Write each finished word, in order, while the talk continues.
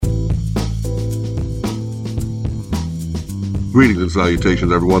Greetings and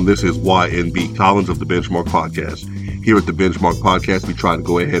salutations, everyone. This is YNB Collins of the Benchmark Podcast. Here at the Benchmark Podcast, we try to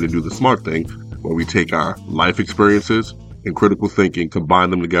go ahead and do the smart thing, where we take our life experiences and critical thinking,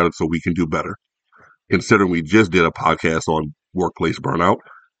 combine them together so we can do better. Considering we just did a podcast on workplace burnout,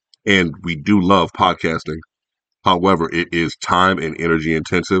 and we do love podcasting. However, it is time and energy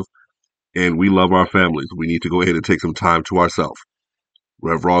intensive, and we love our families. We need to go ahead and take some time to ourselves.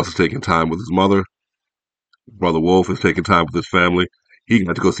 Rev Ross is taking time with his mother. Brother Wolf is taking time with his family. He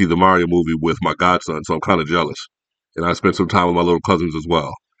got to go see the Mario movie with my godson, so I'm kind of jealous. And I spent some time with my little cousins as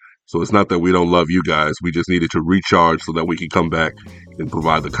well. So it's not that we don't love you guys. We just needed to recharge so that we can come back and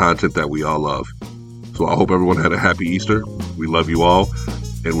provide the content that we all love. So I hope everyone had a happy Easter. We love you all,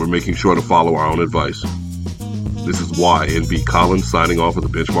 and we're making sure to follow our own advice. This is YNB Collins signing off of the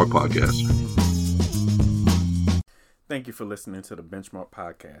Benchmark Podcast. Thank you for listening to the Benchmark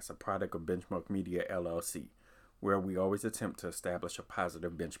Podcast, a product of Benchmark Media, LLC, where we always attempt to establish a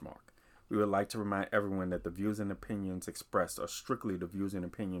positive benchmark. We would like to remind everyone that the views and opinions expressed are strictly the views and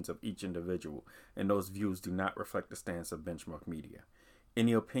opinions of each individual, and those views do not reflect the stance of Benchmark Media.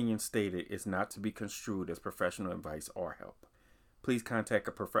 Any opinion stated is not to be construed as professional advice or help. Please contact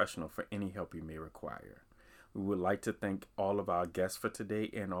a professional for any help you may require. We would like to thank all of our guests for today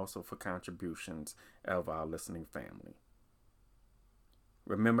and also for contributions of our listening family.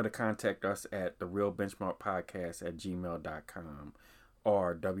 Remember to contact us at therealbenchmarkpodcast@gmail.com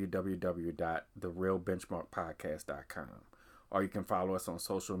or www.therealbenchmarkpodcast.com. Or you can follow us on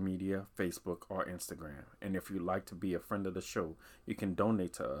social media, Facebook, or Instagram. And if you'd like to be a friend of the show, you can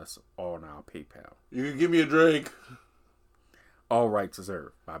donate to us on our PayPal. You can give me a drink. All rights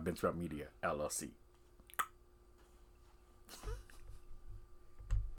reserved by Benchmark Media, LLC.